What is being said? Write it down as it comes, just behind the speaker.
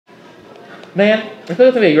Man, I feel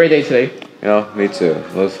it's gonna be a great day today. You know, me too.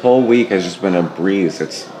 This whole week has just been a breeze.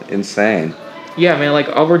 It's insane. Yeah, man, like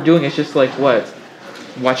all we're doing is just like what?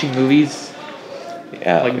 Watching movies?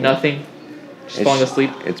 Yeah. Like nothing? Just falling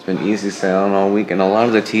asleep? It's been easy sailing all week, and a lot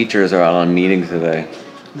of the teachers are out on meetings today.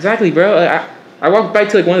 Exactly, bro. I walked by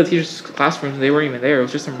to like one of the teachers' classrooms and they weren't even there. It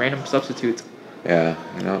was just some random substitutes. Yeah,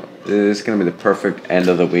 you know, this is going to be the perfect end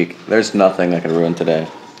of the week. There's nothing that can ruin today.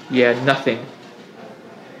 Yeah, nothing.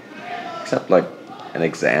 Except, like, an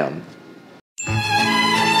exam.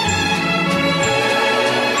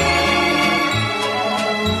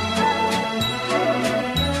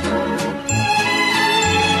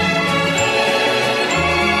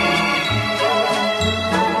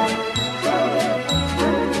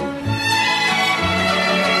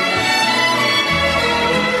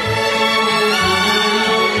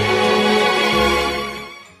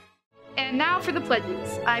 And now for the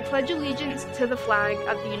pledges. I pledge allegiance to the flag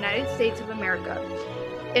of the United States of America,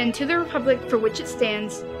 and to the republic for which it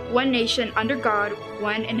stands, one nation under God,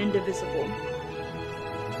 one and indivisible.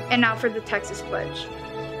 And now for the Texas pledge.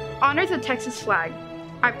 Honor the Texas flag.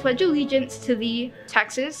 I pledge allegiance to thee,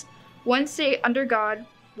 Texas, one state under God,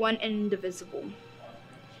 one and indivisible.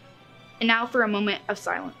 And now for a moment of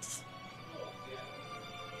silence.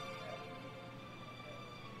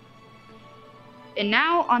 And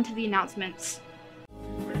now, on to the announcements.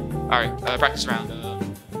 Alright, practice round.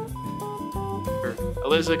 For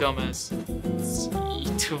Eliza Gomez.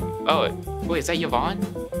 Oh, wait, is that Yvonne?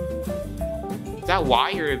 Is that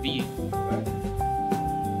Y or a V?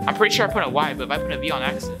 I'm pretty sure I put a Y, but if I put a V on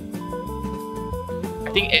accident.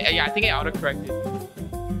 I think it autocorrected.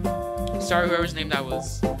 Sorry, whoever's name that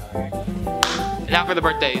was. And now for the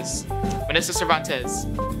birthdays. Vanessa Cervantes,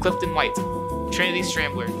 Clifton White, Trinity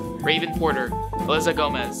Strambler, Raven Porter, Eliza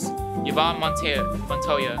Gomez, Yvonne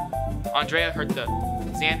Montoya, Andrea Herta,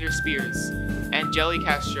 Xander Spears, Angeli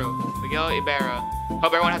Castro, Miguel Ibarra. Hope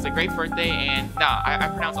everyone has a great birthday, and I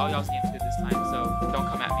pronounce all y'all's names good this time, so don't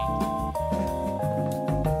come at me.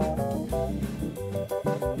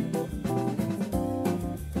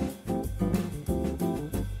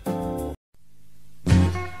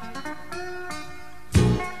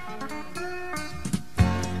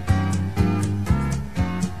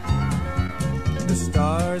 The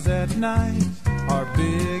stars at night are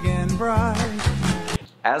big and bright.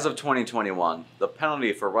 As of 2021, the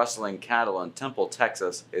penalty for rustling cattle in Temple,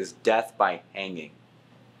 Texas is death by hanging.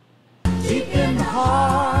 Deep in the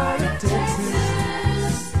heart of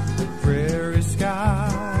Texas, the prairie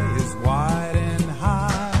sky is wide and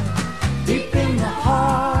high. Deep in the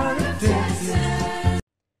heart of Texas.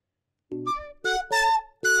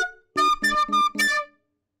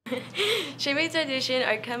 Shipmates Audition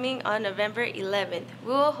are coming on November 11th.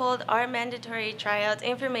 We will hold our mandatory tryout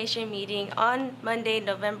information meeting on Monday,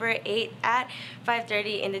 November 8th at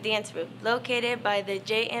 5:30 in the dance room, located by the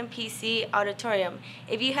JMPC Auditorium.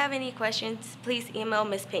 If you have any questions, please email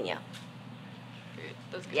Ms. Pena.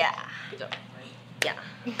 Good. Yeah. Good job. Yeah.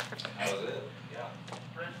 That was it? Yeah.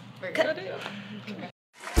 Very Cut. good.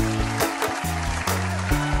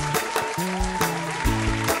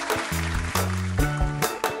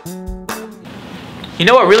 You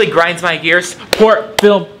know what really grinds my gears? Poor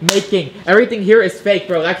film making. Everything here is fake,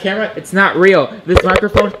 bro. That camera, it's not real. This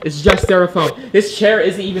microphone is just styrofoam. This chair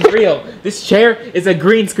isn't even real. This chair is a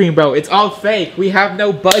green screen, bro. It's all fake. We have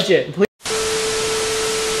no budget. Please